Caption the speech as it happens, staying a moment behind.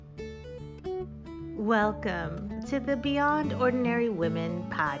Welcome to the Beyond Ordinary Women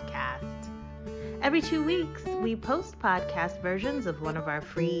podcast. Every 2 weeks, we post podcast versions of one of our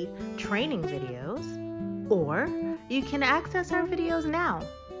free training videos, or you can access our videos now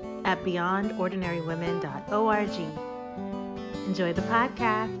at beyondordinarywomen.org. Enjoy the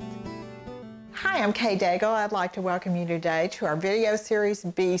podcast. Hi, I'm Kay Daigle. I'd like to welcome you today to our video series,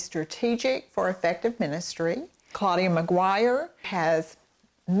 Be Strategic for Effective Ministry. Claudia McGuire has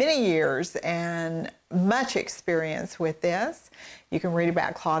many years and much experience with this. You can read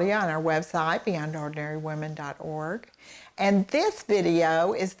about Claudia on our website, beyondordinarywomen.org. And this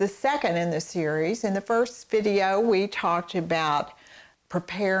video is the second in the series. In the first video, we talked about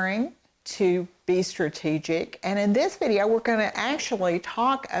preparing to be strategic. And in this video, we're going to actually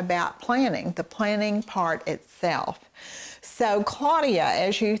talk about planning, the planning part itself. So, Claudia,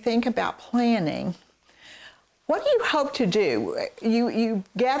 as you think about planning, what do you hope to do? You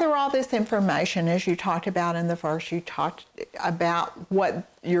gather all this information, as you talked about in the first. You talked about what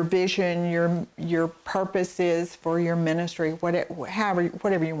your vision, your purpose is for your ministry,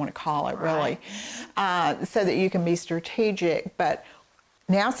 whatever you want to call it, really, so that you can be strategic. But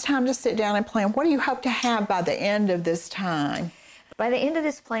now it's time to sit down and plan. What do you hope to have by the end of this time? By the end of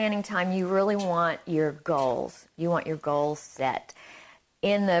this planning time, you really want your goals. You want your goals set.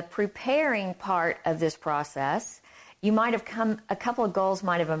 In the preparing part of this process, you might have a couple of goals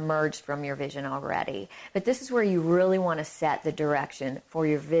might have emerged from your vision already. But this is where you really want to set the direction for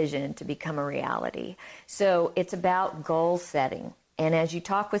your vision to become a reality. So it's about goal setting. And as you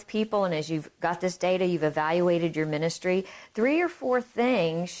talk with people and as you've got this data, you've evaluated your ministry, 3 or 4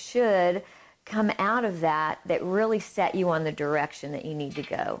 things should come out of that really set you on the direction that you need to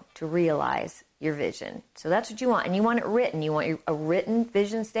go to realize your vision. So that's what you want. And you want it written. You want a written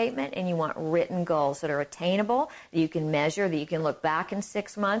vision statement, and you want written goals that are attainable, that you can measure, that you can look back in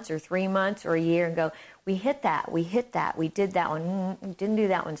 6 months or 3 months or a year and go, we hit that, we did that one, we didn't do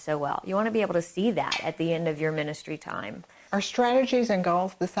that one so well. You want to be able to see that at the end of your ministry time. Are strategies and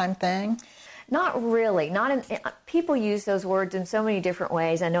goals the same thing? Not really. People use those words in so many different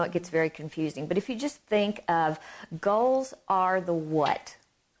ways. I know it gets very confusing. But if you just think of goals are the what.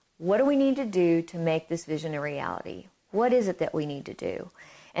 What do we need to do to make this vision a reality? What is it that we need to do?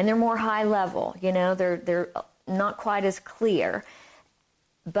 And they're more high level. You know, they're not quite as clear.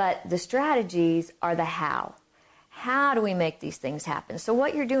 But the strategies are the how. How do we make these things happen? So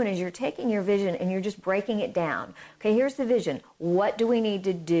what you're doing is you're taking your vision and you're just breaking it down. Okay, here's the vision. What do we need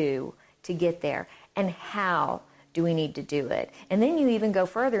to do to get there? And how do we need to do it? And then you even go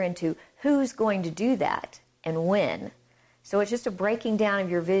further into who's going to do that and when. So it's just a breaking down of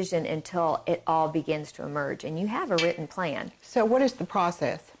your vision until it all begins to emerge. And you have a written plan. So what is the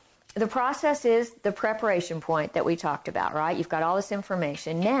process? The process is the preparation point that we talked about, right? You've got all this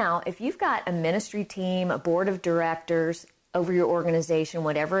information. Now, if you've got a ministry team, a board of directors over your organization,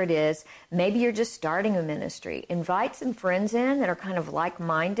 whatever it is, maybe you're just starting a ministry. Invite some friends in that are kind of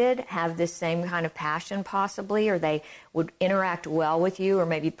like-minded, have this same kind of passion possibly, or they would interact well with you or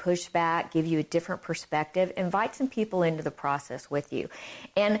maybe push back, give you a different perspective. Invite some people into the process with you.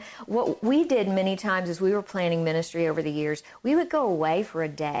 And what we did many times as we were planning ministry over the years, we would go away for a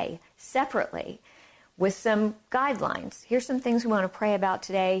day separately with some guidelines. Here's some things we want to pray about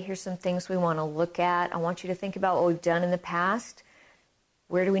today. Here's some things we want to look at. I want you to think about what we've done in the past.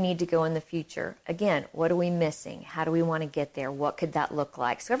 Where do we need to go in the future? Again, what are we missing? How do we want to get there? What could that look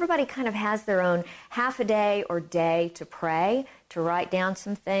like? So everybody kind of has their own half a day or day to pray, to write down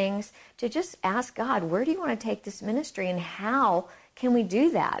some things, to just ask God, where do you want to take this ministry and how can we do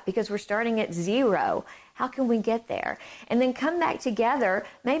that? Because we're starting at 0. How can we get there? And then come back together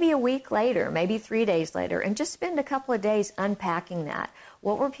maybe a week later, maybe 3 days later, and just spend a couple of days unpacking that.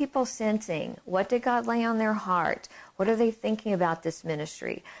 What were people sensing? What did God lay on their heart? What are they thinking about this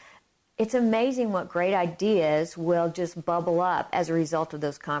ministry? It's amazing what great ideas will just bubble up as a result of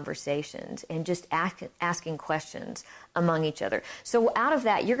those conversations and just asking questions among each other. So out of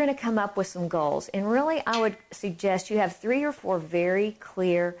that, you're going to come up with some goals. And really, I would suggest you have 3 or 4 very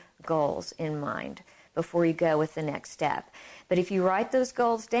clear goals in mind before you go with the next step. But if you write those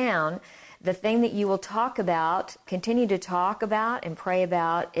goals down, the thing that you will talk about, continue to talk about and pray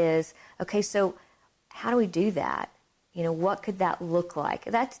about is, okay, so how do we do that? You know, what could that look like?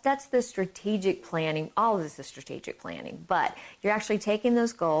 That's the strategic planning. All of this is strategic planning. But you're actually taking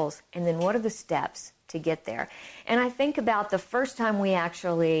those goals, and then what are the steps to get there? And I think about the first time we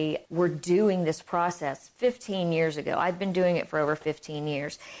actually were doing this process 15 years ago. I've been doing it for over 15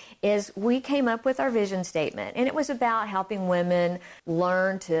 years. Is we came up with our vision statement. And it was about helping women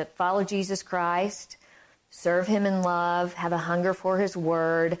learn to follow Jesus Christ, serve him in love, have a hunger for his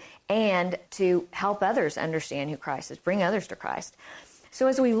word, and to help others understand who Christ is, bring others to Christ. So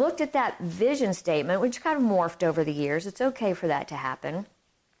as we looked at that vision statement, which kind of morphed over the years, it's okay for that to happen,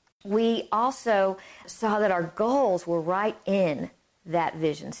 we also saw that our goals were right in that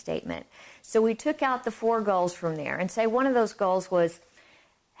vision statement. So we took out the 4 goals from there and say one of those goals was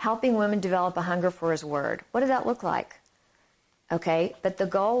helping women develop a hunger for his word. What did that look like? Okay, but the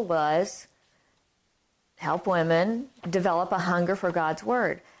goal was help women develop a hunger for God's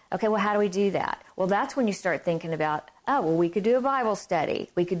word. Okay, well, how do we do that? Well, that's when you start thinking about, oh, well, we could do a Bible study.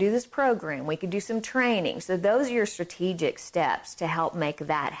 We could do this program. We could do some training. So those are your strategic steps to help make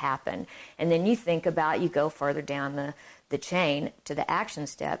that happen. And then you think about, you go further down the chain to the action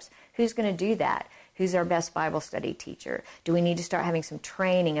steps. Who's going to do that? Who's our best Bible study teacher? Do we need to start having some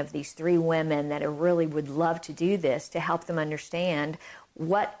training of these 3 women that really would love to do this to help them understand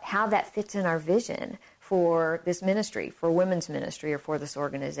how that fits in our vision for this ministry, for women's ministry, or for this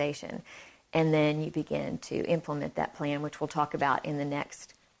organization? And then you begin to implement that plan, which we'll talk about in the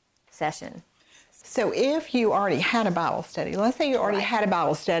next session. So if you already had a Bible study, let's say you already had a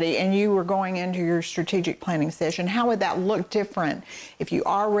Bible study and you were going into your strategic planning session, how would that look different if you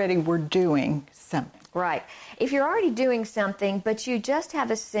already were doing something? Right. If you're already doing something, but you just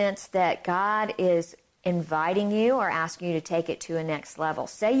have a sense that God is inviting you or asking you to take it to a next level.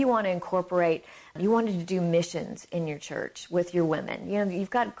 Say you want to incorporate, you wanted to do missions in your church with your women. You know, you've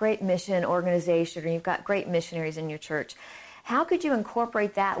got great mission organization, or you've got great missionaries in your church. How could you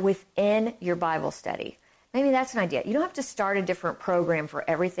incorporate that within your Bible study? Maybe that's an idea. You don't have to start a different program for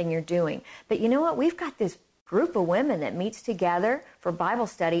everything you're doing. But you know what? We've got this group of women that meets together for Bible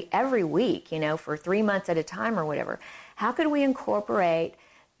study every week, for 3 months at a time or whatever. How could we incorporate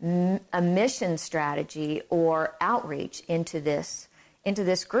a mission strategy or outreach into this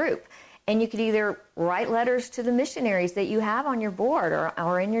group? And you could either write letters to the missionaries that you have on your board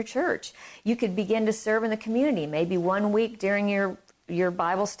or in your church. You could begin to serve in the community. Maybe 1 week during your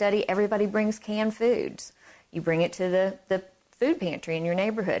Bible study, everybody brings canned foods. You bring it to the food pantry in your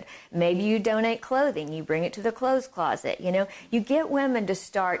neighborhood. Maybe you donate clothing. You bring it to the clothes closet. You get women to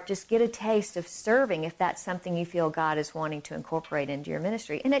just get a taste of serving if that's something you feel God is wanting to incorporate into your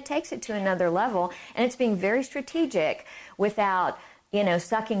ministry. And it takes it to another level, and it's being very strategic without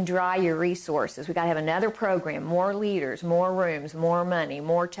sucking dry your resources. We've got to have another program, more leaders, more rooms, more money,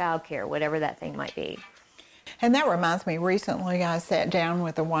 more childcare, whatever that thing might be. And that reminds me, recently I sat down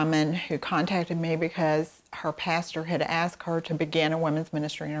with a woman who contacted me because her pastor had asked her to begin a women's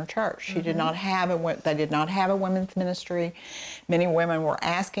ministry in her church. She did not have they did not have a women's ministry. Many women were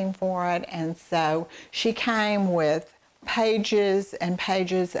asking for it, and so she came with pages and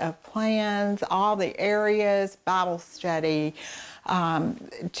pages of plans, all the areas, Bible study,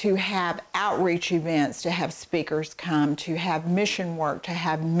 to have outreach events, to have speakers come, to have mission work, to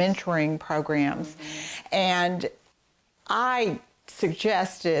have mentoring programs. And I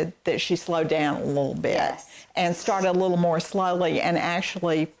suggested that she slow down a little bit and start a little more slowly and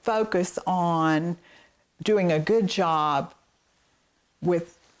actually focus on doing a good job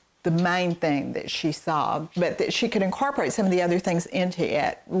with the main thing that she saw, but that she could incorporate some of the other things into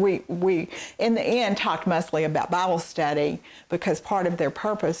it. We in the end talked mostly about Bible study because part of their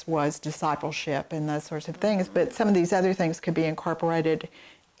purpose was discipleship and those sorts of things, but some of these other things could be incorporated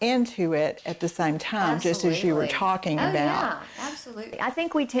into it at the same time, just as you were talking about. Yeah, absolutely. I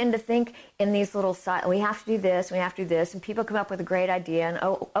think we tend to think in these little we have to do this, we have to do this, and people come up with a great idea,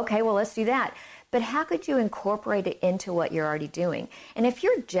 and okay, well, let's do that. But how could you incorporate it into what you're already doing? And if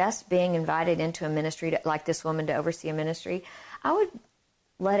you're just being invited into a ministry, like this woman, to oversee a ministry, I would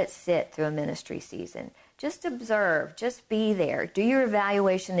let it sit through a ministry season. Just observe, just be there. Do your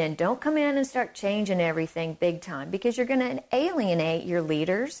evaluation then. Don't come in and start changing everything big time, because you're going to alienate your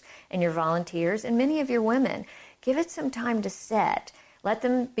leaders and your volunteers and many of your women. Give it some time to set. Let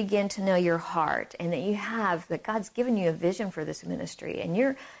them begin to know your heart, and that God's given you a vision for this ministry, and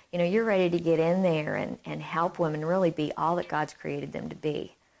you're ready to get in there and help women really be all that God's created them to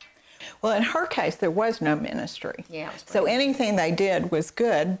be. Well, in her case, there was no ministry. Yeah. So anything they did was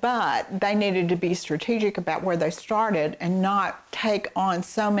good, but they needed to be strategic about where they started and not take on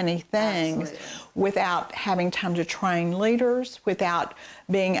so many things without having time to train leaders, without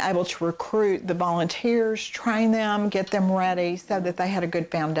being able to recruit the volunteers, train them, get them ready so that they had a good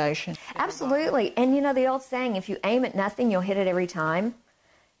foundation. Absolutely. And the old saying, if you aim at nothing, you'll hit it every time.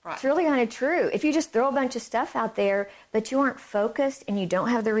 Right. It's really kind of true. If you just throw a bunch of stuff out there, but you aren't focused and you don't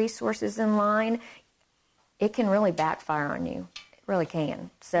have the resources in line, it can really backfire on you. It really can.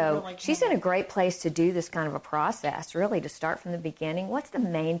 So really she's in a great place to do this kind of a process, really, to start from the beginning. What's the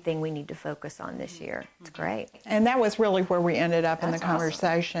main thing we need to focus on this year? It's great. And that was really where we ended up in the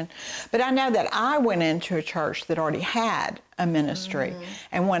conversation. But I know that I went into a church that already had a ministry.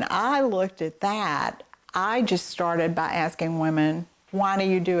 And when I looked at that, I just started by asking women, why do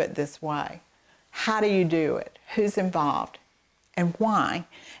you do it this way? How do you do it? Who's involved? And why?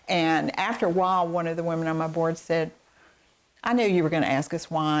 And after a while, one of the women on my board said, I knew you were going to ask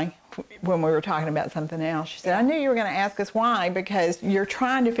us why when we were talking about something else. She said, I knew you were going to ask us why because you're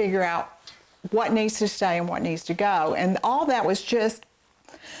trying to figure out what needs to stay and what needs to go. And all that was just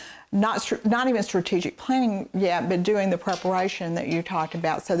not even strategic planning yet, but doing the preparation that you talked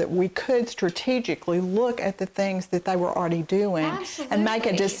about so that we could strategically look at the things that they were already doing and make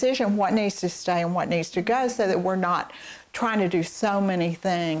a decision what needs to stay and what needs to go so that we're not trying to do so many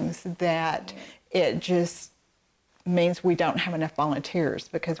things that it just means we don't have enough volunteers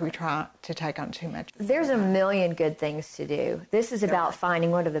because we try to take on too much. There's a million good things to do. This is about finding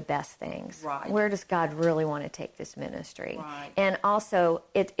what are the best things. Right. Where does God really want to take this ministry? Right. And also,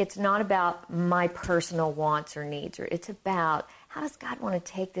 it's not about my personal wants or needs. It's about how does God want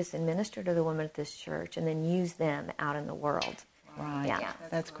to take this and minister to the women at this church and then use them out in the world. Right. Yeah.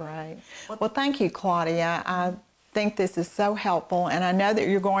 That's great. Well, thank you, Claudia. I think this is so helpful, and I know that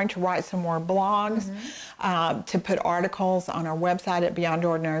you're going to write some more blogs to put articles on our website at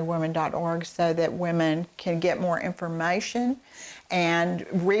beyondordinarywomen.org so that women can get more information and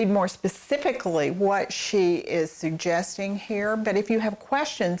read more specifically what she is suggesting here. But if you have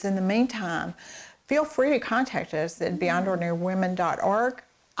questions in the meantime, feel free to contact us at beyondordinarywomen.org.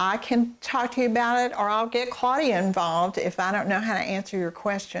 I can talk to you about it, or I'll get Claudia involved if I don't know how to answer your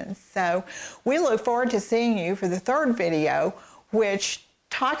questions. So we look forward to seeing you for the third video, which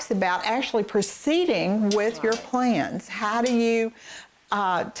talks about actually proceeding with your plans. How do you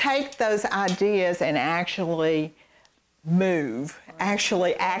take those ideas and actually move,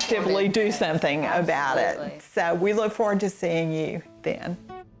 actually actively do something about it? So we look forward to seeing you then.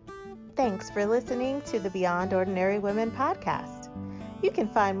 Thanks for listening to the Beyond Ordinary Women podcast. You can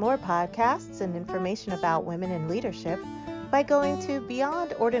find more podcasts and information about women in leadership by going to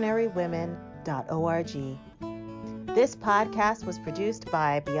beyondordinarywomen.org. This podcast was produced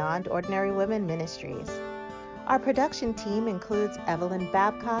by Beyond Ordinary Women Ministries. Our production team includes Evelyn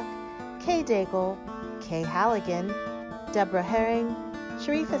Babcock, Kay Daigle, Kay Halligan, Deborah Herring,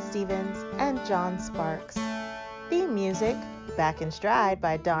 Sharifa Stevens, and John Sparks. Theme music, Back in Stride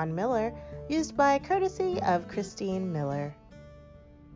by Don Miller, used by courtesy of Christine Miller.